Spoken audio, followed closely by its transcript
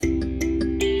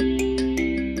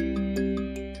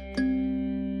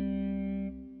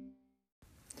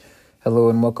Hello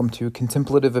and welcome to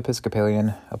Contemplative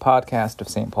Episcopalian, a podcast of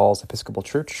St. Paul's Episcopal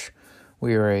Church.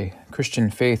 We are a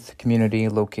Christian faith community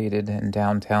located in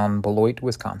downtown Beloit,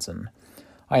 Wisconsin.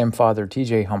 I am Father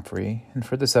TJ Humphrey, and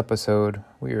for this episode,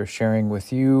 we are sharing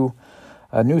with you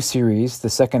a new series,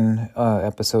 the second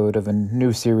episode of a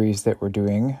new series that we're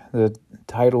doing. The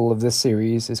title of this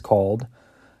series is called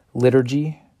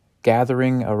Liturgy,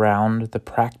 Gathering Around the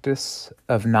Practice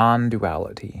of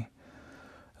Non-Duality.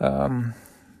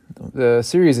 The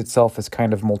series itself is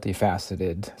kind of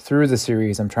multifaceted. Through the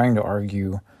series, I'm trying to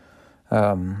argue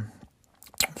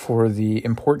for the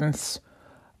importance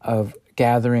of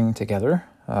gathering together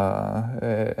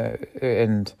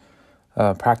and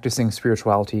practicing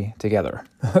spirituality together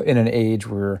in an age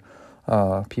where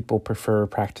people prefer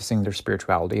practicing their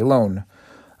spirituality alone.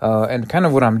 And kind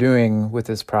of what I'm doing with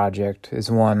this project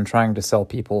is, one, trying to sell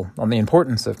people on the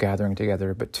importance of gathering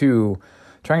together, but two,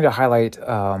 trying to highlight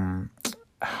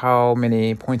how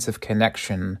many points of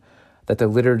connection that the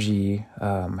liturgy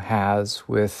has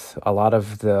with a lot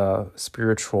of the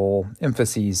spiritual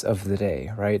emphases of the day,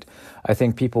 right? I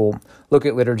think people look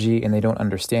at liturgy and they don't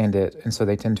understand it, and so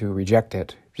they tend to reject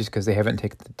it just because they haven't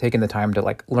taken the time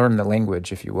to learn the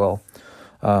language, if you will.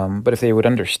 But if they would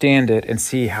understand it and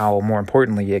see how, more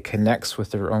importantly, it connects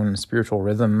with their own spiritual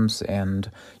rhythms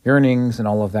and yearnings and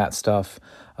all of that stuff,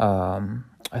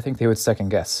 I think they would second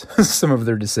guess some of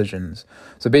their decisions.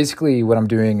 So basically what I'm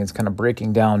doing is kind of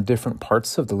breaking down different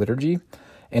parts of the liturgy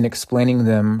and explaining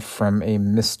them from a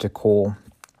mystical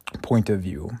point of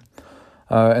view.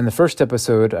 In the first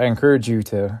episode, I encourage you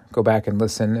to go back and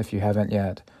listen if you haven't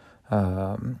yet.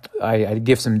 I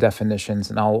give some definitions,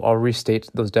 and I'll restate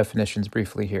those definitions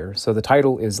briefly here. So the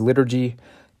title is Liturgy,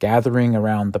 Gathering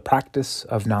Around the Practice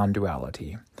of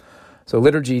Non-Duality. So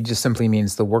liturgy just simply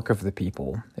means the work of the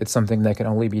people. It's something that can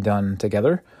only be done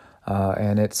together,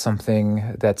 and it's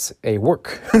something that's a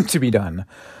work to be done.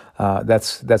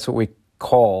 That's what we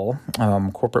call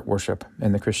corporate worship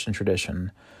in the Christian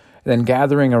tradition. And then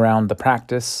gathering around the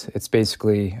practice, it's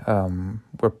basically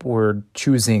we're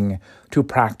choosing to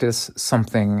practice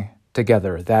something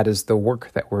together. That is the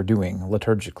work that we're doing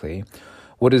liturgically.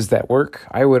 What is that work?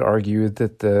 I would argue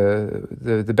that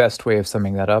the best way of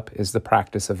summing that up is the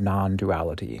practice of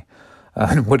non-duality.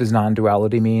 What does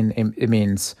non-duality mean? It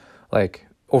means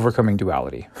overcoming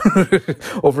duality,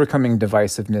 overcoming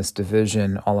divisiveness,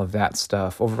 division, all of that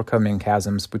stuff, overcoming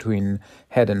chasms between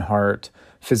head and heart,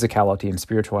 physicality and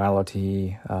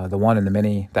spirituality, the one and the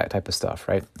many, that type of stuff,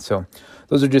 right? So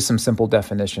those are just some simple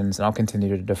definitions, and I'll continue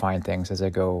to define things as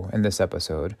I go in this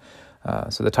episode.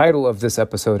 So the title of this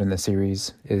episode in the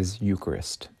series is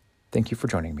Eucharist. Thank you for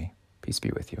joining me. Peace be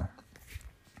with you.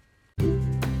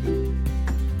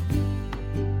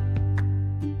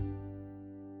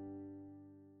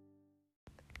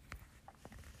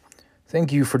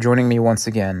 Thank you for joining me once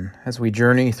again as we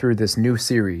journey through this new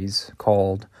series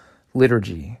called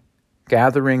Liturgy,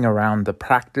 Gathering Around the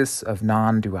Practice of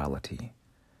Non-Duality.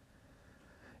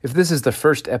 If this is the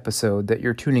first episode that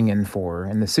you're tuning in for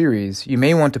in the series, you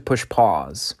may want to push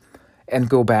pause and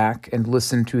go back and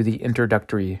listen to the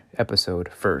introductory episode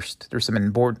first. There's some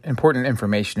important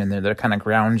information in there that kind of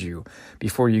ground you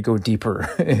before you go deeper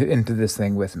into this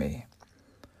thing with me.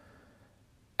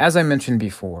 As I mentioned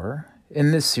before,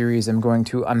 in this series, I'm going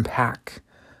to unpack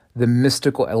the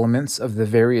mystical elements of the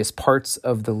various parts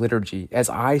of the liturgy as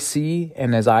I see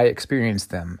and as I experience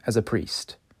them as a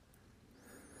priest.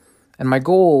 And my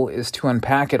goal is to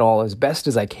unpack it all as best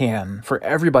as I can for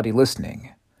everybody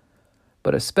listening,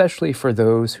 but especially for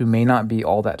those who may not be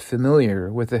all that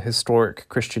familiar with the historic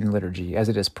Christian liturgy as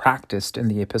it is practiced in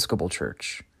the Episcopal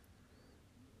Church.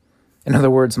 In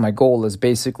other words, my goal is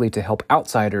basically to help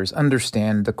outsiders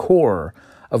understand the core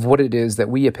of what it is that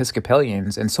we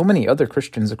Episcopalians and so many other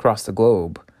Christians across the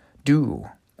globe do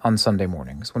on Sunday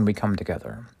mornings when we come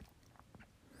together.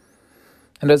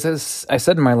 And as I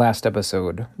said in my last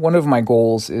episode, one of my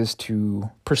goals is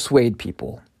to persuade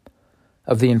people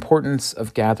of the importance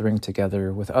of gathering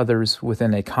together with others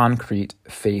within a concrete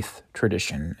faith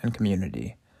tradition and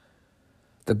community.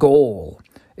 The goal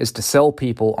is to sell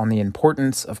people on the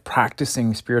importance of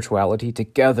practicing spirituality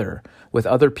together with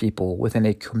other people within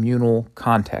a communal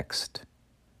context.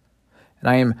 And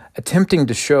I am attempting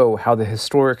to show how the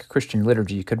historic Christian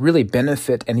liturgy could really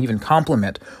benefit and even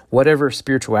complement whatever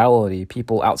spirituality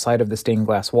people outside of the stained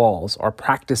glass walls are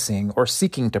practicing or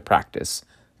seeking to practice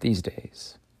these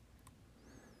days.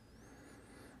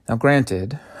 Now,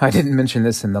 granted, I didn't mention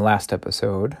this in the last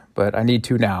episode, but I need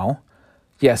to now.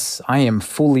 Yes, I am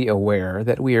fully aware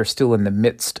that we are still in the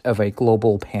midst of a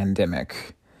global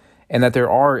pandemic, and that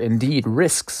there are indeed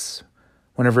risks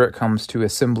whenever it comes to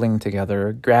assembling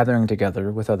together, gathering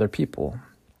together with other people.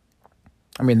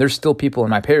 I mean, there's still people in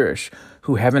my parish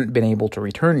who haven't been able to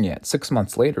return yet, 6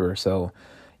 months later or so,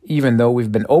 even though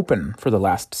we've been open for the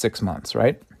last 6 months,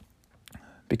 right?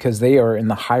 Because they are in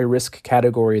the high-risk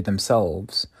category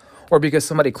themselves, or because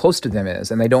somebody close to them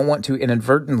is, and they don't want to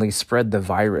inadvertently spread the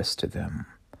virus to them.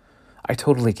 I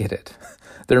totally get it.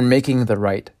 They're making the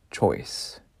right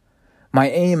choice. My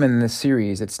aim in this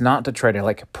series, it's not to try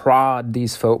to prod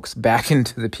these folks back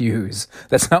into the pews.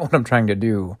 That's not what I'm trying to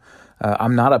do.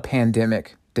 I'm not a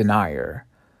pandemic denier.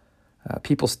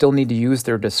 People still need to use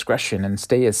their discretion and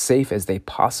stay as safe as they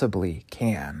possibly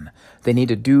can. They need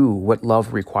to do what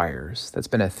love requires. That's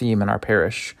been a theme in our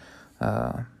parish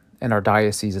and our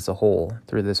diocese as a whole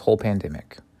through this whole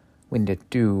pandemic. We need to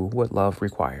do what love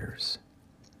requires.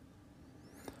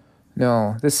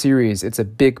 No, this series, it's a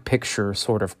big picture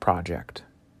sort of project.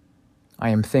 I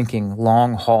am thinking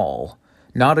long haul,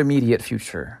 not immediate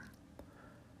future.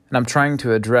 And I'm trying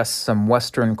to address some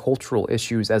Western cultural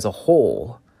issues as a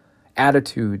whole,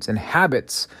 attitudes and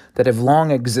habits that have long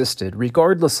existed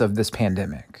regardless of this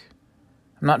pandemic.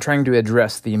 I'm not trying to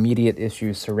address the immediate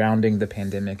issues surrounding the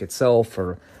pandemic itself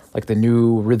or the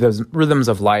new rhythms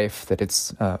of life that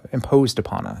it's imposed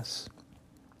upon us.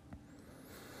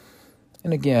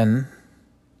 And again,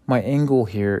 my angle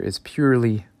here is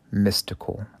purely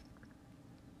mystical.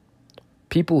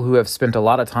 People who have spent a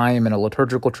lot of time in a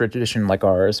liturgical tradition like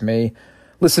ours may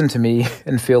listen to me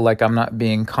and feel like I'm not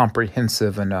being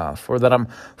comprehensive enough, or that I'm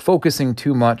focusing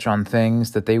too much on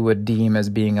things that they would deem as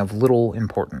being of little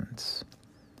importance.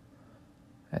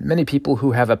 And many people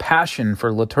who have a passion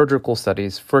for liturgical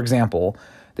studies, for example,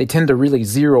 they tend to really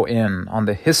zero in on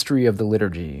the history of the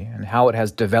liturgy and how it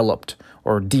has developed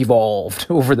or devolved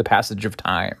over the passage of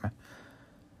time.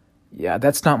 Yeah,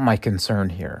 that's not my concern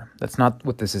here. That's not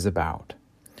what this is about.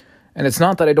 And it's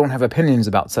not that I don't have opinions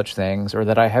about such things or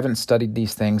that I haven't studied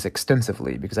these things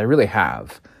extensively, because I really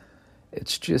have.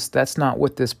 It's just that's not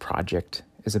what this project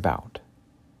is about.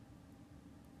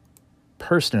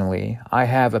 Personally, I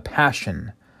have a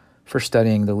passion for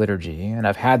studying the liturgy, and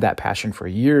I've had that passion for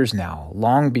years now,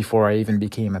 long before I even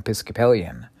became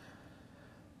Episcopalian.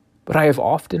 But I have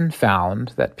often found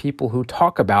that people who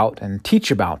talk about and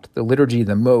teach about the liturgy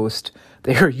the most,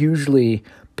 they are usually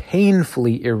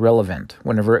painfully irrelevant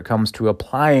whenever it comes to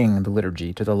applying the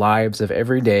liturgy to the lives of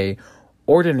everyday,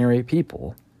 ordinary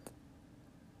people.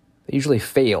 They usually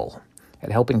fail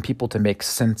at helping people to make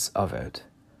sense of it.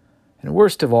 And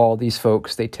worst of all, these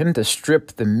folks, they tend to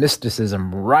strip the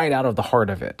mysticism right out of the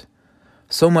heart of it.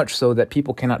 So much so that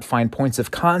people cannot find points of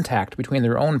contact between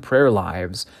their own prayer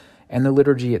lives and the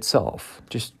liturgy itself.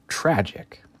 Just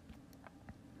tragic.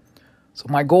 So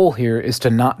my goal here is to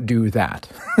not do that.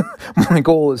 My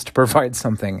goal is to provide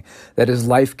something that is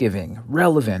life-giving,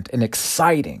 relevant, and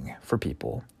exciting for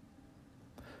people.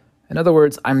 In other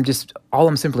words, all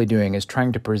I'm simply doing is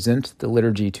trying to present the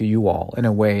liturgy to you all in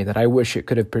a way that I wish it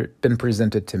could have been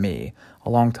presented to me a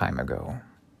long time ago.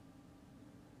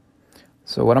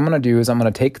 So what I'm going to do is I'm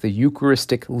going to take the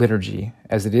Eucharistic liturgy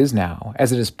as it is now,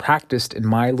 as it is practiced in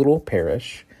my little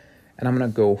parish, and I'm going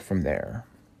to go from there.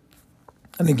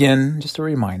 And again, just a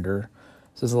reminder,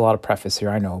 this is a lot of preface here,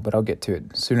 I know, but I'll get to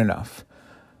it soon enough.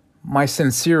 My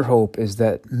sincere hope is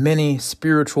that many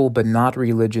spiritual but not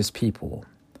religious people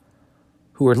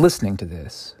who are listening to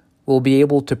this will be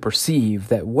able to perceive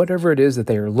that whatever it is that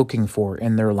they are looking for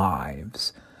in their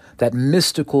lives, that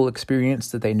mystical experience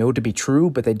that they know to be true,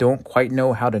 but they don't quite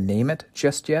know how to name it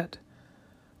just yet,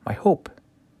 my hope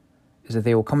is that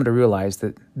they will come to realize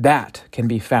that that can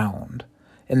be found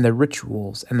in the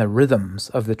rituals and the rhythms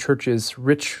of the Church's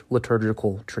rich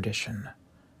liturgical tradition.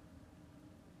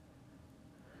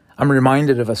 I'm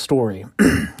reminded of a story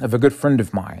of a good friend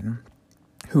of mine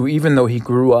who, even though he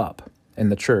grew up in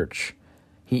the Church,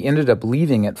 he ended up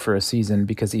leaving it for a season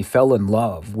because he fell in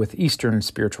love with Eastern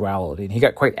spirituality, and he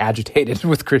got quite agitated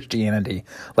with Christianity,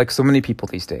 like so many people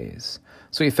these days.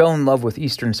 So he fell in love with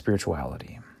Eastern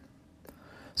spirituality,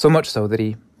 so much so that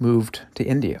he moved to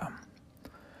India.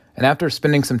 And after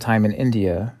spending some time in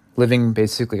India, living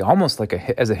basically almost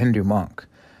as a Hindu monk,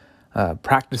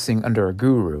 practicing under a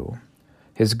guru,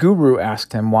 his guru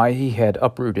asked him why he had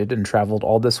uprooted and traveled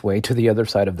all this way to the other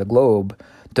side of the globe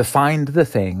to find the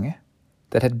thing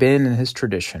that had been in his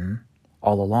tradition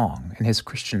all along, in his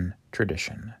Christian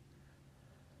tradition.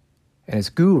 And his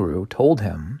guru told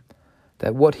him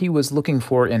that what he was looking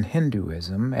for in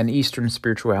Hinduism and Eastern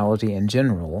spirituality in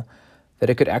general, that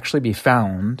it could actually be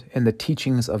found in the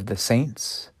teachings of the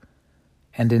saints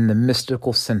and in the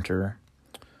mystical center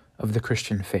of the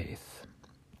Christian faith.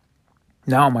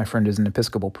 Now my friend is an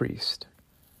Episcopal priest.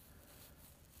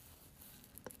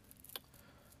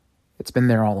 It's been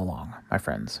there all along, my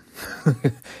friends.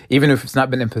 Even if it's not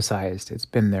been emphasized, it's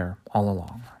been there all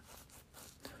along.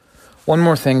 One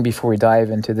more thing before we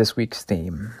dive into this week's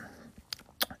theme.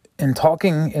 In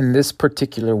talking in this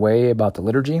particular way about the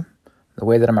liturgy, the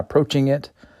way that I'm approaching it,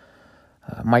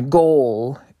 my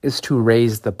goal is to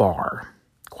raise the bar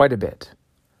quite a bit,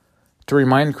 to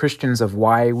remind Christians of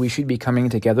why we should be coming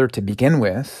together to begin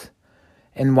with,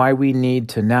 and why we need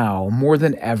to now, more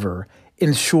than ever,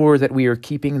 ensure that we are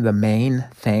keeping the main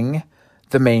thing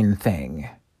the main thing.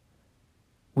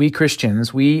 We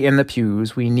Christians, we in the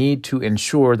pews, we need to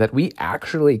ensure that we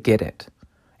actually get it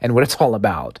and what it's all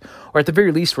about, or at the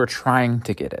very least, we're trying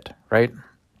to get it, right?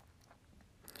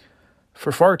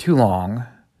 For far too long,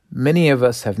 many of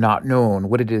us have not known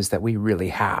what it is that we really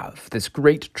have, this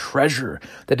great treasure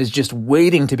that is just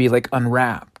waiting to be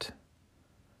unwrapped.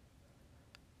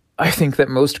 I think that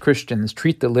most Christians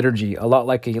treat the liturgy a lot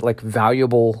like a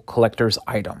valuable collector's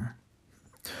item.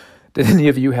 Did any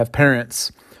of you have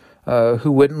parents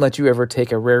who wouldn't let you ever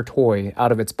take a rare toy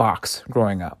out of its box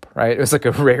growing up, right? It was like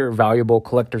a rare, valuable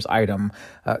collector's item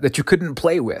that you couldn't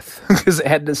play with because it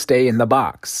had to stay in the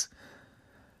box.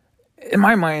 In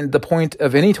my mind, the point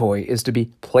of any toy is to be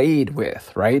played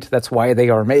with, right? That's why they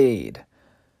are made.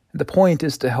 The point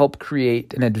is to help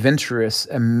create an adventurous,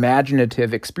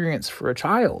 imaginative experience for a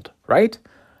child, right?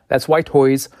 That's why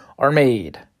toys are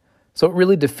made. So it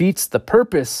really defeats the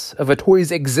purpose of a toy's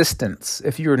existence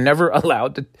if you're never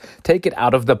allowed to take it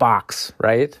out of the box,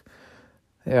 right?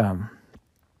 The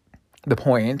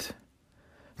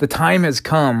time has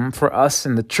come for us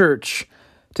in the church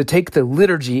to take the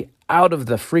liturgy out of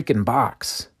the freaking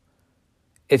box.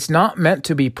 It's not meant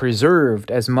to be preserved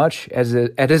as much as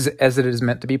it is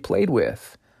meant to be played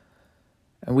with.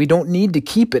 And we don't need to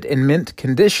keep it in mint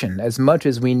condition as much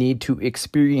as we need to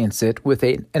experience it with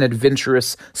an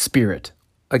adventurous spirit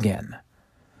again.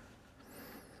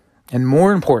 And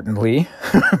more importantly,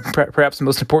 perhaps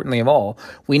most importantly of all,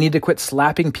 we need to quit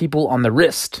slapping people on the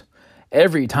wrist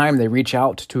every time they reach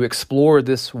out to explore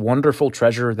this wonderful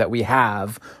treasure that we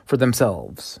have for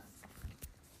themselves.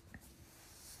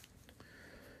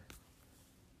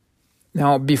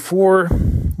 Now, before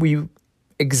we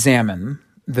examine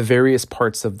the various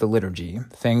parts of the liturgy,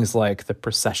 things like the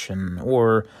procession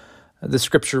or the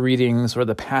scripture readings or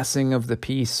the passing of the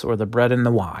peace or the bread and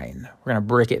the wine, we're going to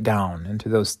break it down into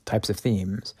those types of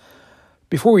themes.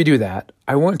 Before we do that,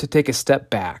 I want to take a step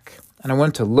back and I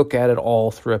want to look at it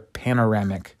all through a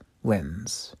panoramic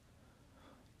lens.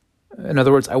 In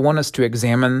other words, I want us to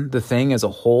examine the thing as a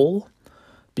whole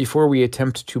before we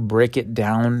attempt to break it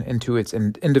down into its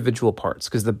individual parts,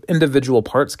 because the individual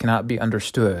parts cannot be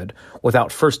understood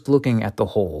without first looking at the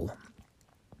whole.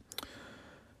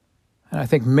 And I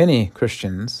think many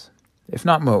Christians, if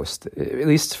not most, at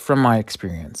least from my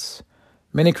experience,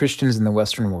 many Christians in the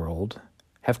Western world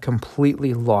have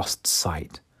completely lost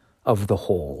sight of the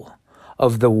whole,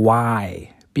 of the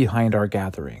why behind our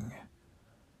gathering.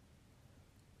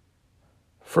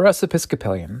 For us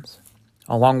Episcopalians,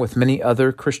 along with many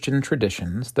other Christian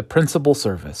traditions, the principal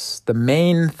service, the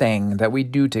main thing that we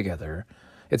do together,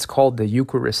 it's called the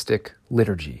Eucharistic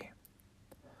Liturgy.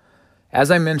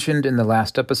 As I mentioned in the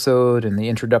last episode, in the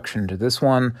introduction to this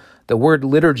one, the word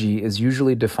liturgy is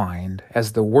usually defined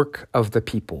as the work of the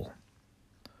people.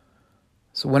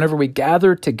 So whenever we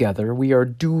gather together, we are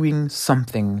doing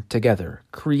something together,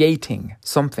 creating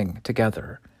something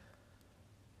together.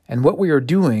 And what we are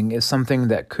doing is something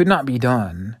that could not be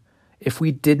done if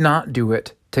we did not do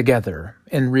it together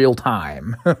in real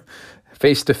time,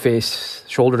 face to face,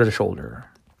 shoulder to shoulder.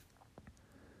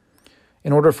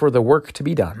 In order for the work to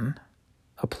be done,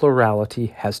 a plurality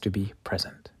has to be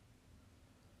present.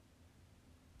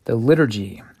 The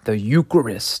liturgy, the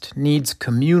Eucharist, needs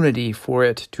community for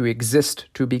it to exist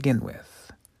to begin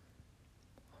with.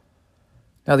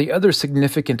 Now, the other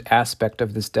significant aspect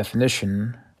of this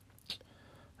definition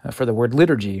for the word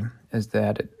liturgy is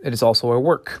that it is also a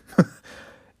work.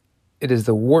 It is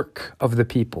the work of the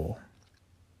people.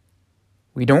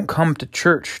 We don't come to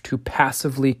church to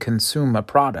passively consume a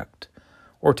product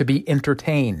or to be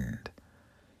entertained.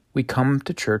 We come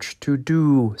to church to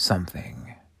do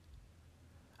something.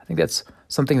 I think that's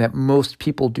something that most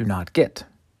people do not get.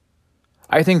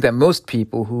 I think that most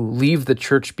people who leave the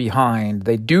church behind,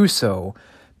 they do so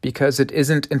because it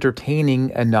isn't entertaining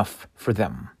enough for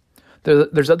them.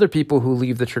 There's other people who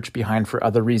leave the church behind for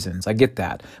other reasons. I get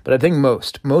that. But I think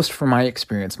most from my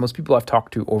experience, most people I've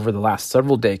talked to over the last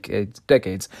several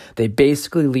decades, they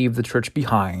basically leave the church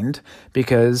behind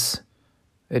because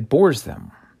it bores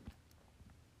them.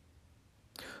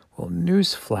 Well,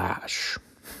 newsflash.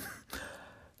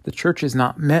 The church is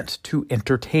not meant to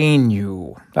entertain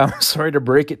you. I'm sorry to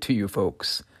break it to you,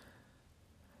 folks.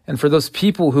 And for those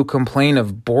people who complain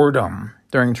of boredom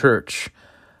during church,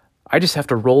 I just have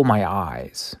to roll my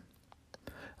eyes.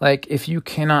 Like, if you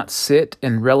cannot sit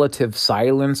in relative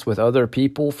silence with other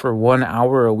people for 1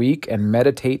 hour a week and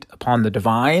meditate upon the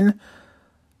divine,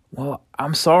 well,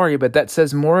 I'm sorry, but that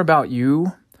says more about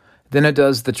you than it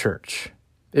does the church.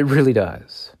 It really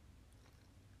does.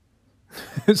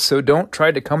 So don't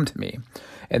try to come to me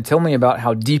and tell me about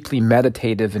how deeply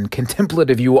meditative and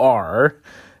contemplative you are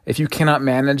if you cannot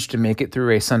manage to make it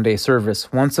through a Sunday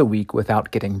service once a week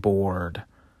without getting bored.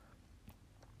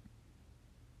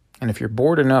 And if you're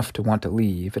bored enough to want to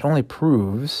leave, it only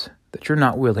proves that you're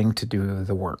not willing to do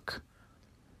the work.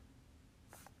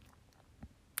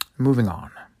 Moving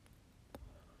on.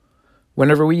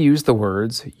 Whenever we use the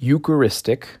words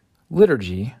Eucharistic,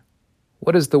 liturgy,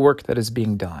 what is the work that is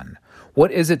being done?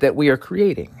 What is it that we are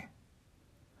creating?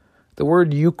 The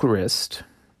word Eucharist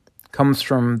comes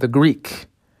from the Greek,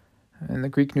 in the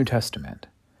Greek New Testament,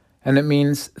 and it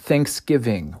means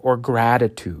thanksgiving or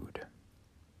gratitude.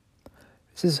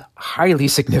 This is highly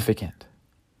significant.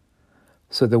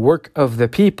 So the work of the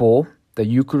people, the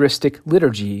Eucharistic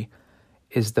liturgy,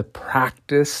 is the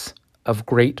practice of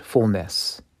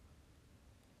gratefulness.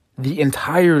 The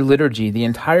entire liturgy, the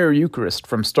entire Eucharist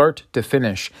from start to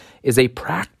finish is a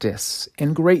practice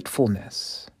in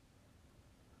gratefulness.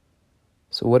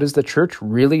 So what is the church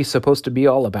really supposed to be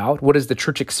all about? What is the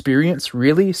church experience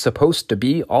really supposed to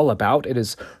be all about? It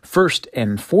is first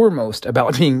and foremost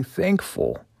about being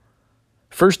thankful.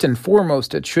 First and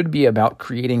foremost, it should be about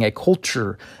creating a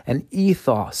culture, an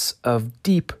ethos of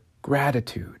deep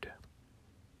gratitude.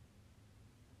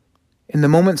 In the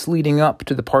moments leading up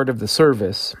to the part of the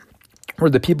service where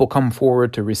the people come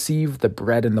forward to receive the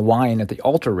bread and the wine at the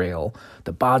altar rail,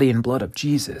 the body and blood of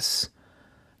Jesus,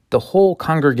 the whole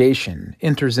congregation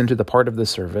enters into the part of the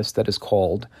service that is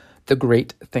called the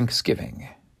Great Thanksgiving.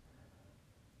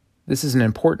 This is an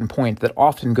important point that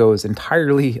often goes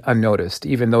entirely unnoticed,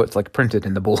 even though it's like printed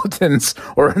in the bulletins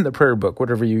or in the prayer book,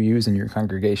 whatever you use in your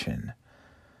congregation.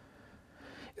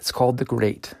 It's called the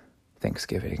Great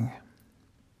Thanksgiving.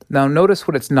 Now notice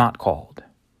what it's not called.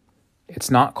 It's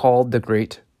not called the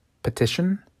Great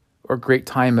Petition or Great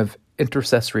Time of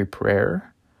Intercessory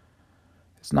Prayer.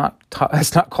 It's not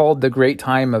called the Great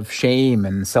Time of Shame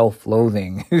and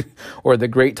Self-Loathing or the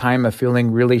Great Time of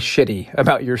feeling really shitty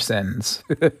about your sins.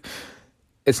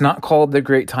 It's not called the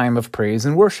Great Time of Praise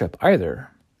and Worship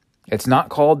either. It's not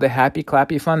called the Happy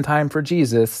Clappy Fun Time for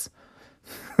Jesus.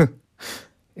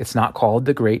 It's not called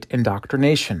the Great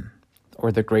Indoctrination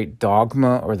or the Great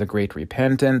Dogma or the Great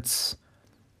Repentance.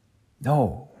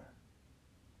 No.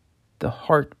 The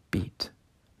heartbeat,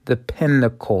 the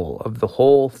pinnacle of the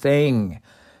whole thing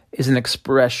is an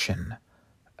expression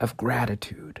of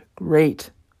gratitude,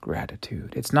 great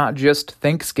gratitude. It's not just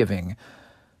thanksgiving,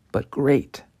 but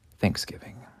great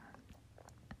thanksgiving.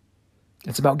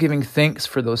 It's about giving thanks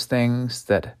for those things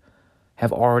that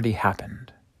have already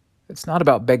happened. It's not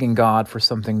about begging God for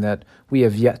something that we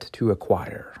have yet to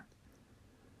acquire.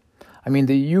 I mean,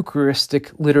 the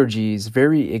Eucharistic liturgy's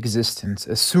very existence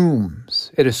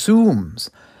assumes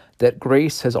that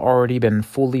grace has already been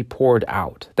fully poured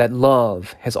out, that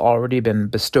love has already been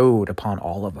bestowed upon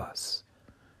all of us.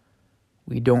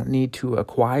 We don't need to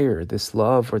acquire this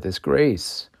love or this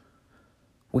grace.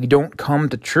 We don't come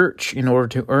to church in order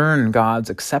to earn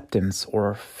God's acceptance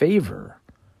or favor.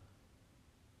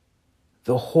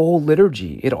 The whole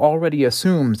liturgy, it already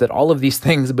assumes that all of these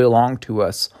things belong to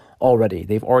us already.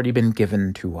 They've already been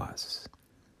given to us.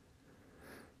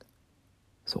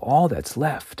 So all that's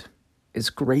left is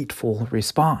grateful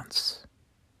response.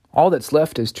 All that's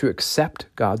left is to accept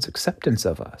God's acceptance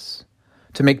of us,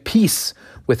 to make peace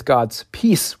with God's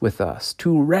peace with us,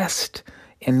 to rest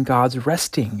in God's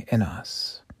resting in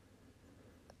us.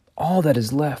 All that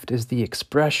is left is the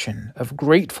expression of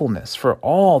gratefulness for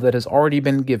all that has already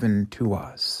been given to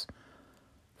us,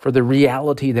 for the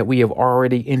reality that we have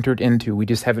already entered into. We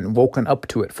just haven't woken up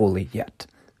to it fully yet.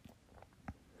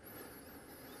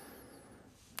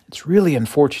 It's really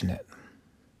unfortunate,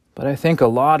 but I think a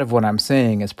lot of what I'm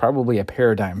saying is probably a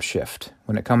paradigm shift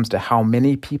when it comes to how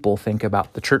many people think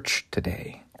about the church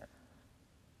today.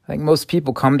 I think most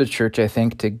people come to church, I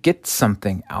think, to get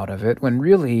something out of it, when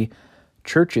really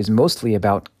church is mostly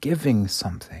about giving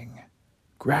something,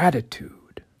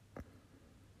 gratitude.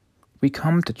 We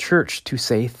come to church to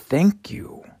say thank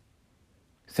you.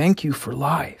 Thank you for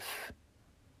life.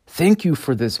 Thank you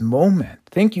for this moment.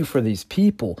 Thank you for these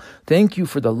people. Thank you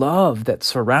for the love that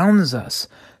surrounds us.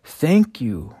 Thank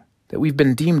you that we've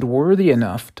been deemed worthy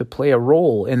enough to play a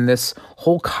role in this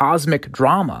whole cosmic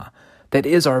drama that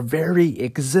is our very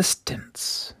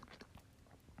existence.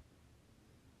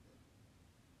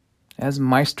 As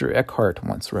Meister Eckhart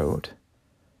once wrote,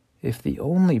 if the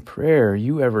only prayer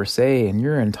you ever say in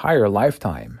your entire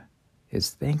lifetime is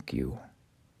thank you,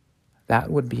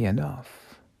 that would be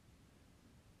enough.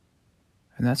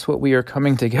 And that's what we are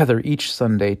coming together each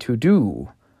Sunday to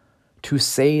do, to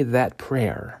say that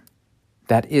prayer.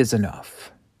 That is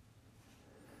enough.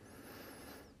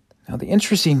 Now, the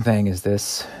interesting thing is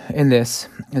this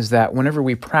is that whenever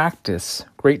we practice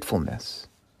gratefulness,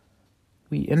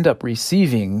 we end up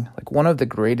receiving like one of the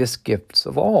greatest gifts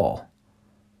of all,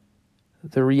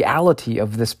 the reality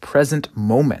of this present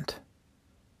moment.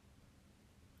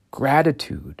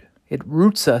 Gratitude, it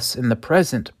roots us in the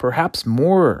present, perhaps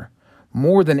more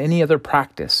than any other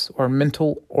practice or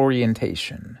mental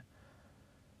orientation.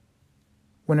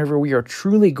 Whenever we are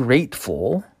truly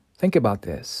grateful, think about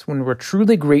this, when we're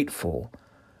truly grateful,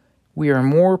 we are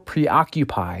more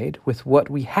preoccupied with what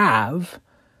we have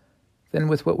than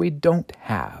with what we don't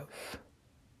have.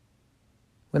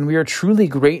 When we are truly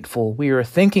grateful, we are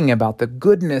thinking about the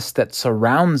goodness that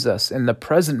surrounds us in the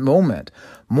present moment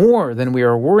more than we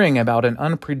are worrying about an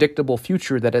unpredictable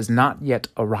future that has not yet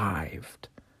arrived.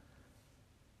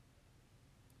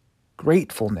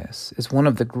 Gratefulness is one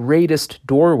of the greatest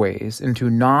doorways into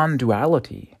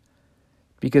non-duality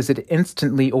because it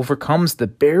instantly overcomes the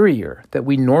barrier that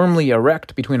we normally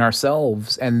erect between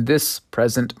ourselves and this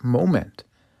present moment.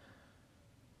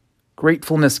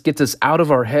 Gratefulness gets us out of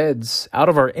our heads, out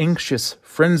of our anxious,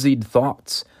 frenzied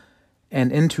thoughts,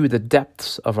 and into the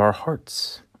depths of our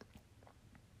hearts.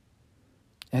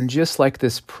 And just like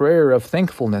this prayer of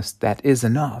thankfulness that is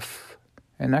enough,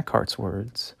 in Eckhart's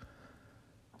words,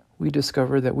 we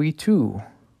discover that we too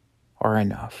are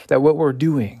enough, that what we're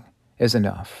doing is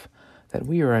enough, that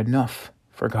we are enough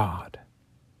for God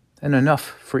and enough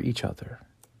for each other.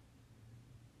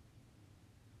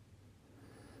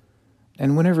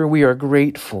 And whenever we are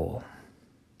grateful,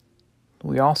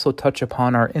 we also touch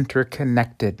upon our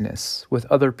interconnectedness with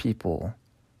other people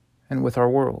and with our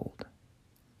world.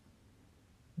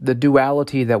 The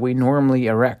duality that we normally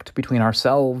erect between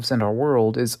ourselves and our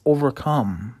world is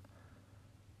overcome.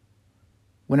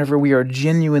 Whenever we are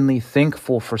genuinely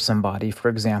thankful for somebody, for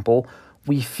example,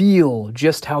 we feel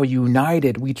just how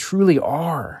united we truly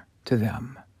are to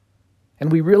them.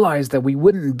 And we realize that we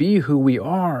wouldn't be who we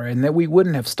are and that we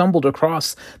wouldn't have stumbled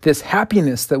across this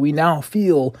happiness that we now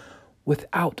feel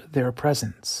without their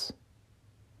presence.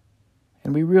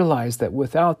 And we realize that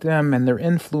without them and their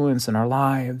influence in our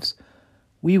lives,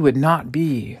 we would not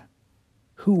be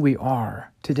who we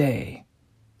are today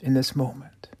in this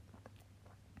moment.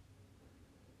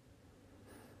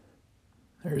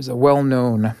 There's a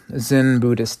well-known Zen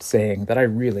Buddhist saying that I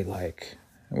really like.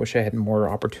 I wish I had more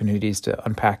opportunities to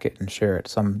unpack it and share it,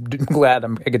 so I'm glad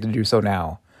I get to do so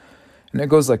now. And it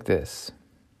goes like this.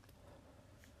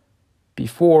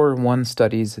 Before one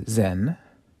studies Zen,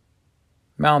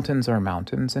 mountains are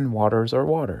mountains and waters are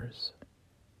waters.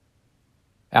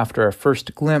 After a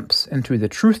first glimpse into the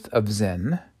truth of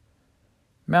Zen,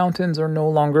 mountains are no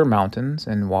longer mountains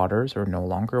and waters are no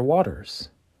longer waters.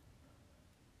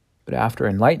 But after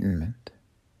enlightenment,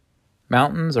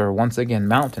 mountains are once again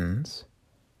mountains,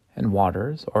 and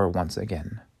waters are once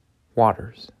again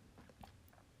waters.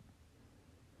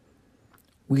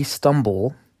 We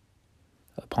stumble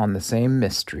upon the same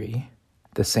mystery,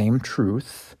 the same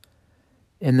truth,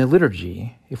 in the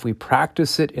liturgy if we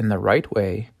practice it in the right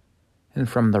way and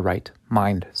from the right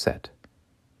mindset.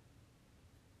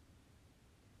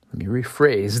 Let me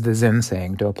rephrase the Zen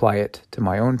saying to apply it to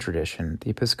my own tradition, the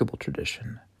Episcopal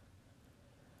tradition.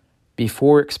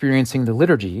 Before experiencing the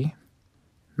liturgy,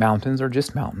 mountains are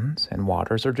just mountains and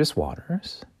waters are just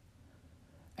waters.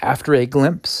 After a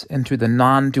glimpse into the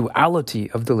non-duality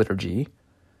of the liturgy,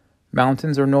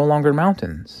 mountains are no longer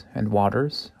mountains and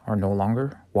waters are no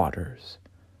longer waters.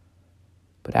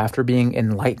 But after being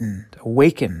enlightened,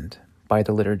 awakened by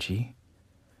the liturgy,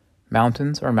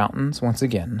 mountains are mountains once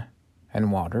again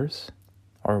and waters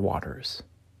are waters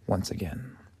once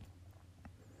again.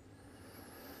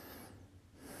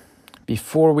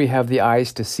 Before we have the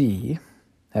eyes to see,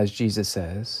 as Jesus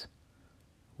says,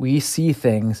 we see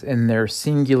things in their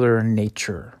singular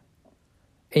nature.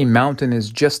 A mountain is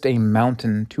just a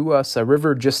mountain to us, a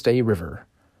river just a river,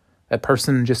 a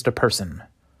person just a person.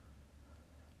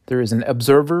 There is an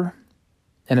observer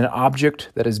and an object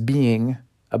that is being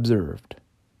observed.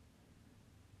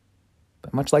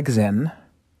 But much like Zen,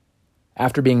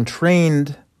 after being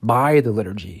trained by the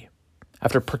liturgy,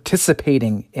 after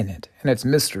participating in it and its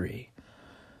mystery,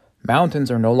 Mountains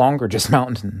are no longer just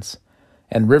mountains,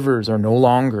 and rivers are no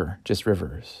longer just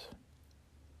rivers.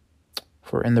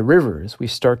 For in the rivers, we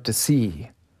start to see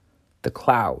the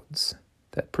clouds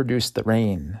that produce the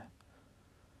rain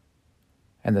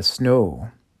and the snow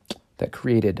that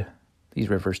created these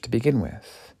rivers to begin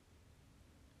with.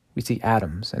 We see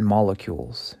atoms and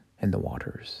molecules in the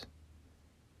waters.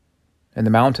 In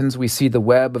the mountains, we see the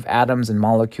web of atoms and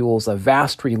molecules, a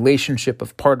vast relationship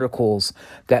of particles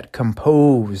that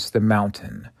compose the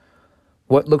mountain.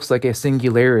 What looks like a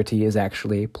singularity is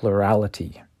actually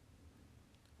plurality.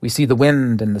 We see the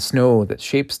wind and the snow that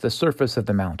shapes the surface of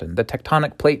the mountain, the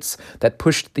tectonic plates that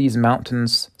pushed these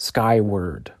mountains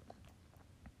skyward.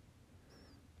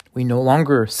 We no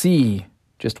longer see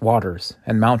just waters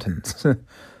and mountains,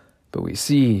 but we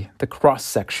see the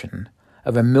cross-section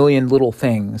of a million little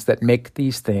things that make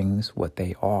these things what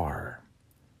they are.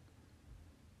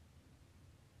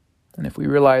 And if we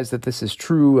realize that this is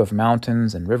true of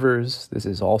mountains and rivers, this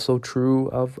is also true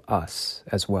of us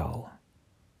as well.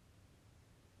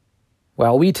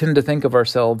 While we tend to think of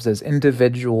ourselves as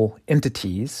individual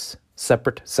entities,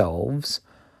 separate selves,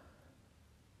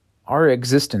 our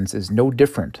existence is no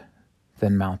different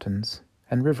than mountains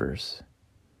and rivers,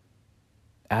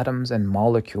 atoms and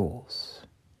molecules,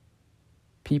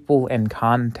 people and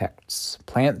contexts,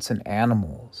 plants and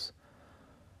animals,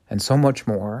 and so much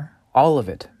more. All of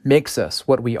it makes us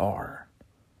what we are.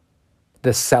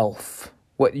 The self,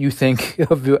 what you think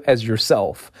of as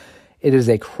yourself, it is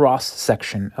a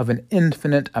cross-section of an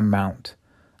infinite amount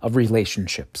of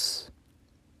relationships.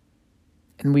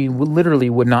 And we literally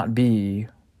would not be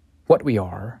what we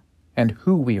are and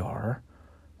who we are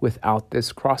without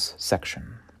this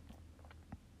cross-section.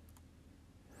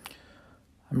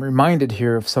 I'm reminded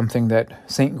here of something that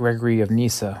St. Gregory of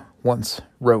Nyssa once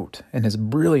wrote in his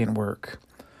brilliant work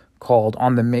called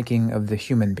On the Making of the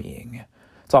Human Being.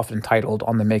 It's often titled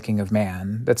On the Making of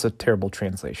Man. That's a terrible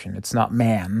translation. It's not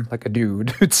man, like a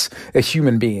dude. It's a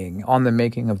human being, on the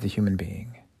making of the human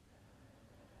being.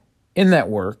 In that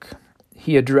work,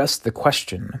 he addressed the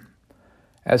question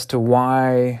as to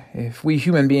why, if we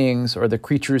human beings are the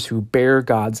creatures who bear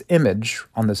God's image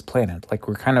on this planet, like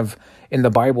we're kind of in the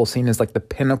Bible seen as like the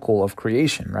pinnacle of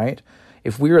creation, right?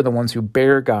 If we are the ones who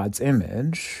bear God's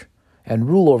image and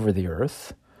rule over the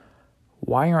earth,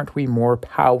 why aren't we more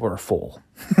powerful?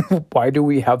 Why do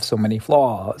we have so many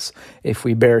flaws if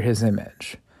we bear his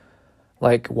image?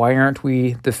 Like, why aren't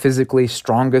we the physically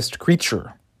strongest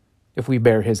creature if we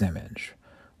bear his image?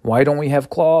 Why don't we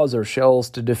have claws or shells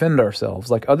to defend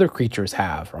ourselves like other creatures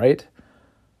have, right?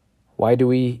 Why do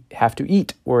we have to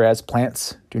eat, whereas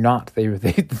plants do not?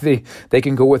 They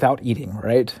can go without eating,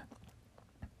 right?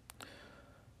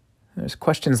 There's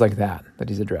questions like that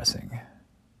he's addressing.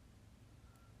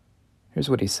 Here's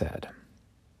what he said.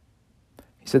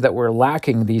 He said that we're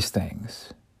lacking these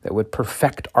things that would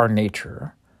perfect our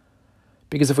nature.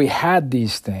 Because if we had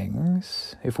these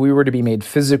things, if we were to be made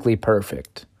physically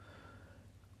perfect,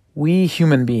 we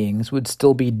human beings would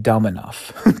still be dumb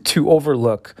enough to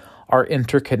overlook our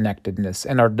interconnectedness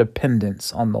and our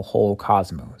dependence on the whole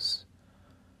cosmos.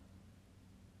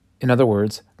 In other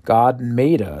words, God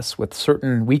made us with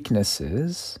certain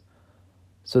weaknesses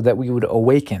so that we would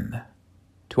awaken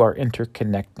to our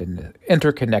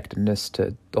interconnectedness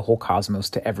to the whole cosmos,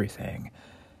 to everything,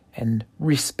 and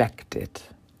respect it.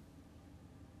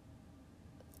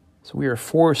 So we are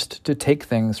forced to take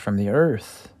things from the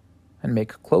earth and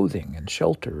make clothing and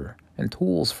shelter and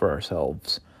tools for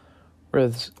ourselves,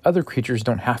 whereas other creatures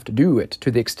don't have to do it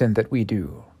to the extent that we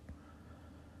do.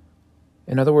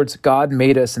 In other words, God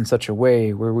made us in such a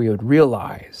way where we would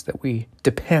realize that we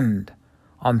depend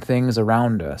on things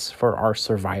around us for our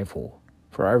survival,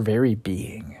 for our very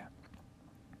being.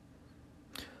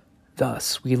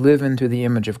 Thus, we live into the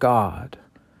image of God,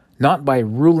 not by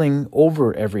ruling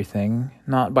over everything,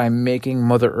 not by making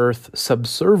Mother Earth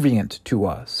subservient to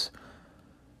us,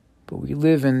 but we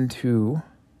live into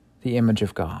the image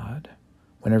of God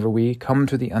whenever we come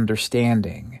to the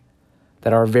understanding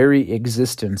that our very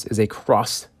existence is a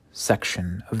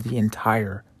cross-section of the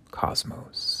entire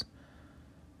cosmos.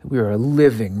 We are a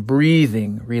living,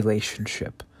 breathing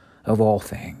relationship of all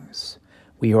things.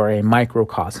 We are a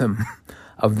microcosm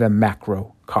of the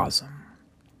macrocosm.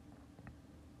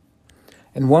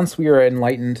 And once we are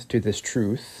enlightened to this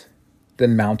truth,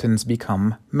 then mountains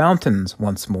become mountains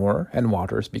once more, and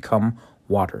waters become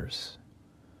waters.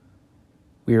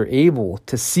 We are able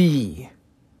to see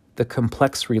the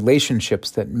complex relationships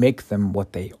that make them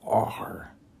what they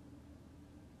are.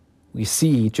 We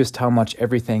see just how much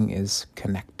everything is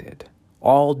connected.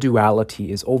 All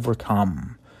duality is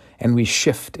overcome, and we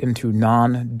shift into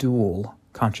non-dual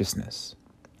consciousness.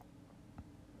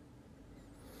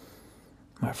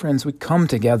 My friends, we come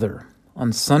together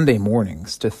on Sunday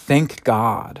mornings to thank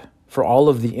God for all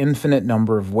of the infinite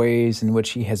number of ways in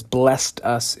which He has blessed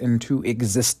us into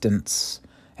existence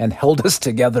and held us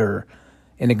together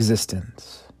in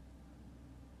existence.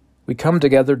 We come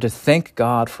together to thank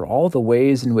God for all the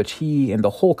ways in which He and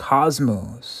the whole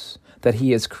cosmos that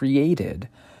He has created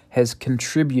has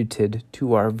contributed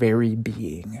to our very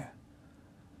being.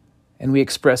 And we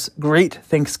express great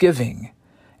thanksgiving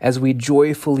as we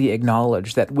joyfully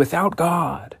acknowledge that without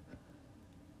God,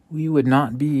 we would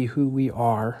not be who we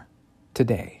are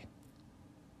today.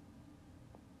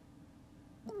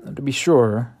 To be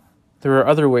sure, there are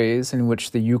other ways in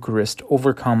which the Eucharist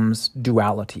overcomes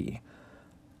duality,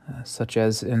 such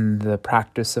as in the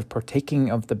practice of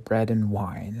partaking of the bread and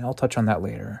wine. And I'll touch on that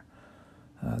later.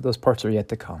 Those parts are yet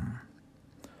to come.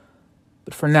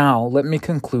 But for now, let me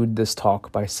conclude this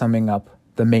talk by summing up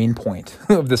the main point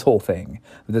of this whole thing,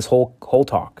 of this whole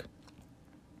talk.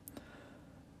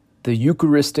 The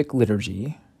Eucharistic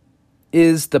liturgy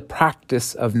is the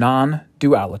practice of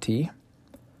non-duality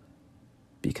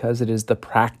because it is the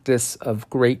practice of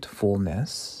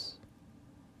gratefulness.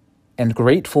 And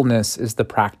gratefulness is the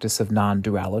practice of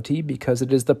non-duality because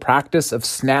it is the practice of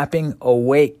snapping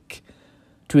awake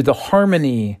to the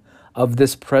harmony of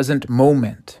this present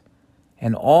moment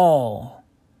and all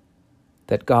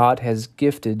that God has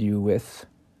gifted you with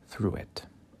through it.